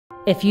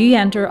If you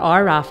enter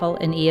our raffle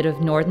in aid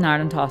of Northern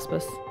Ireland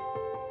Hospice,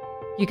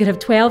 you could have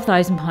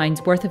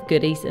 £12,000 worth of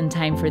goodies in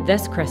time for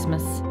this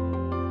Christmas.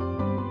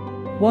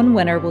 One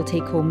winner will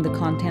take home the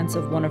contents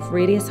of one of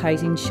Radius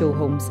Housing's show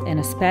homes in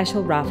a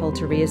special raffle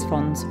to raise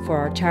funds for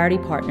our charity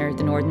partner,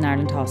 the Northern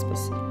Ireland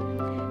Hospice.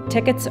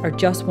 Tickets are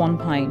just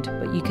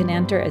 £1, but you can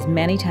enter as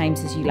many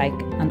times as you like,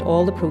 and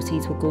all the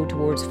proceeds will go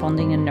towards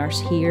funding a nurse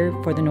here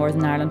for the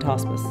Northern Ireland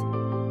Hospice.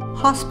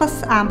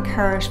 Hospice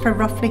cares for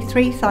roughly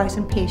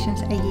 3,000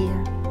 patients a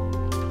year.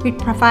 We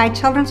provide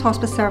children's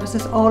hospice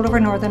services all over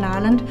Northern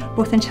Ireland,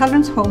 both in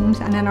children's homes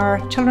and in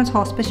our children's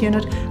hospice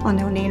unit on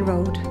the O'Neill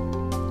Road.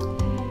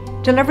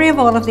 Delivery of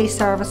all of these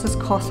services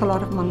costs a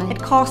lot of money. It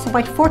costs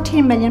about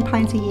 £14 million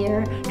a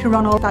year to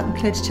run all that.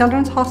 Includes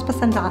children's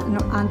hospice and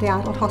the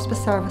adult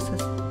hospice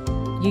services.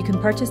 You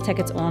can purchase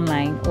tickets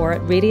online or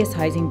at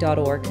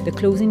radiushousing.org. The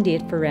closing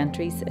date for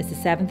entries is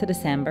the 7th of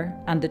December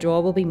and the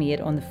draw will be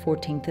made on the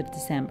 14th of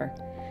December.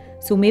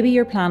 So maybe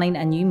you're planning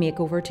a new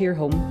makeover to your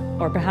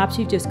home, or perhaps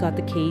you've just got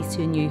the keys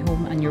to a new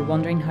home and you're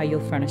wondering how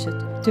you'll furnish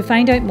it. To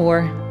find out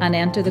more and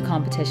enter the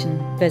competition,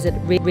 visit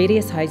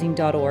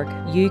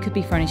radiushousing.org. You could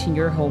be furnishing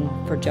your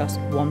home for just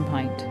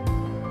 £1.